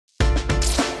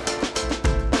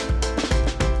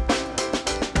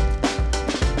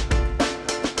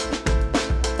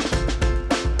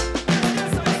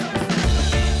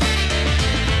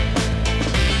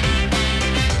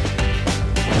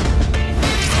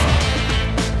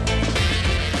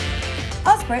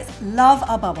Brits love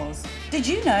our bubbles. Did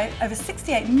you know over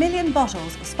 68 million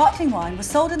bottles of sparkling wine were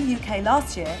sold in the UK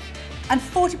last year, and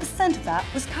 40% of that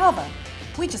was Cava?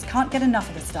 We just can't get enough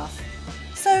of this stuff.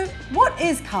 So what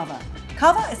is Cava?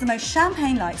 Cava is the most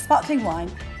champagne-like sparkling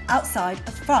wine outside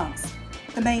of France.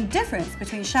 The main difference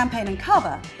between champagne and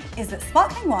Cava is that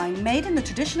sparkling wine made in the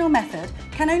traditional method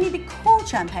can only be called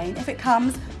champagne if it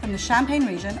comes from the Champagne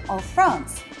region of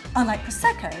France, unlike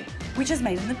Prosecco, which is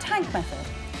made in the tank method.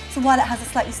 So while it has a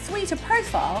slightly sweeter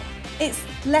profile, it's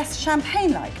less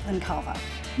champagne-like than Cava.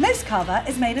 Most Cava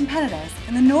is made in Penedès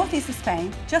in the northeast of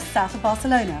Spain, just south of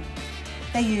Barcelona.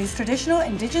 They use traditional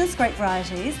indigenous grape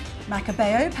varieties,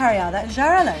 Macabeo, Parellada and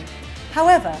Jarello.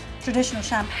 However, traditional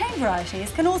champagne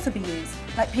varieties can also be used,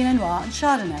 like Pinot Noir and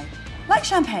Chardonnay. Like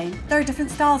champagne, there are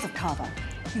different styles of Cava.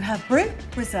 You have Brut,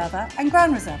 Reserva and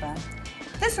Grand Reserva.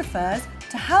 This refers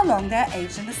to how long they are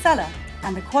aged in the cellar,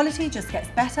 and the quality just gets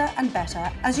better and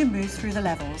better as you move through the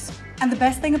levels. And the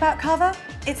best thing about Cava?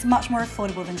 It's much more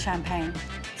affordable than champagne.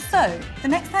 So, the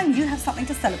next time you have something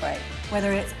to celebrate,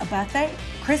 whether it's a birthday,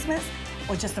 Christmas,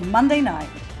 or just a Monday night,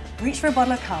 reach for a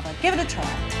bottle of Cava, give it a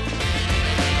try.